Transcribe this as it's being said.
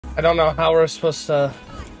I don't know how we're supposed to.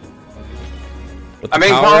 With the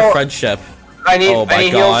power of friendship. Oh my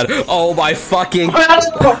god. Oh my fucking.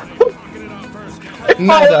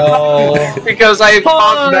 No. Because I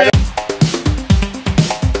talked better.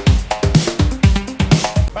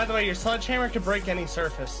 By the way, your sledgehammer can break any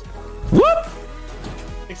surface. Whoop!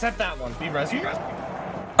 Except that one. Be ready.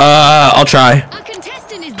 I'll try. A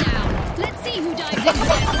contestant is down. Let's see who dives in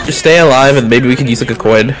first. Just stay alive and maybe we can use like a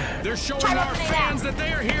coin. They're showing our fans that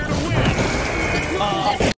they are here to win.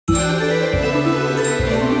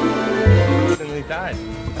 Instantly died.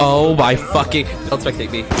 Oh my fucking. Don't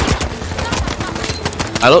spectate me.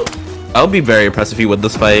 I'll be very impressed if you win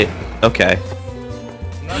this fight. Okay.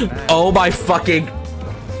 Oh my fucking.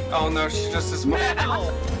 Oh no, she's just as small.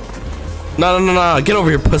 No. Get over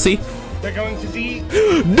here, pussy. They're going to D.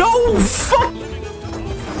 No! Fuck!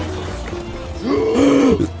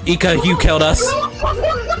 Ika, you killed us.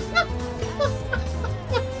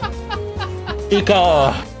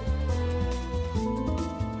 Ika!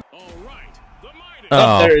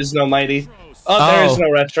 Oh, there is no mighty. Oh, there is no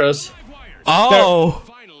retros. Oh!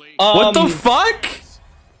 What the fuck?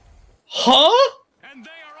 Huh?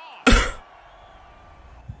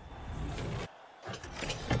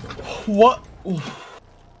 What?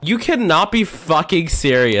 You cannot be fucking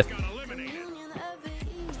serious.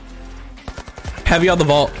 Heavy on the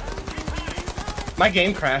vault. My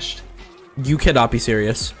game crashed. You cannot be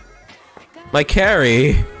serious. My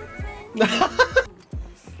carry.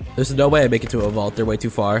 There's no way I make it to a vault. They're way too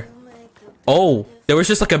far. Oh, there was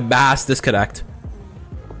just like a mass disconnect.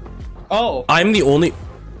 Oh. I'm the only.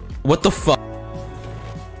 What the fuck?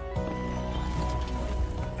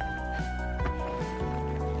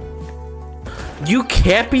 You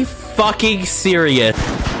can't be fucking serious.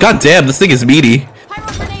 God damn, this thing is meaty.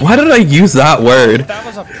 Why did I use that word? That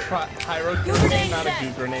was a pyro grenade, not a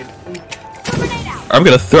goo grenade. I'm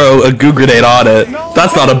gonna throw a goo grenade on it. No,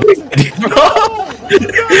 that's not a big deal.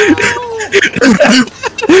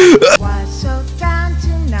 Why so down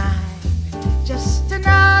tonight? Just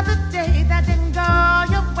another day that didn't go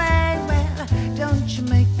your way. Well, don't you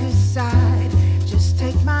make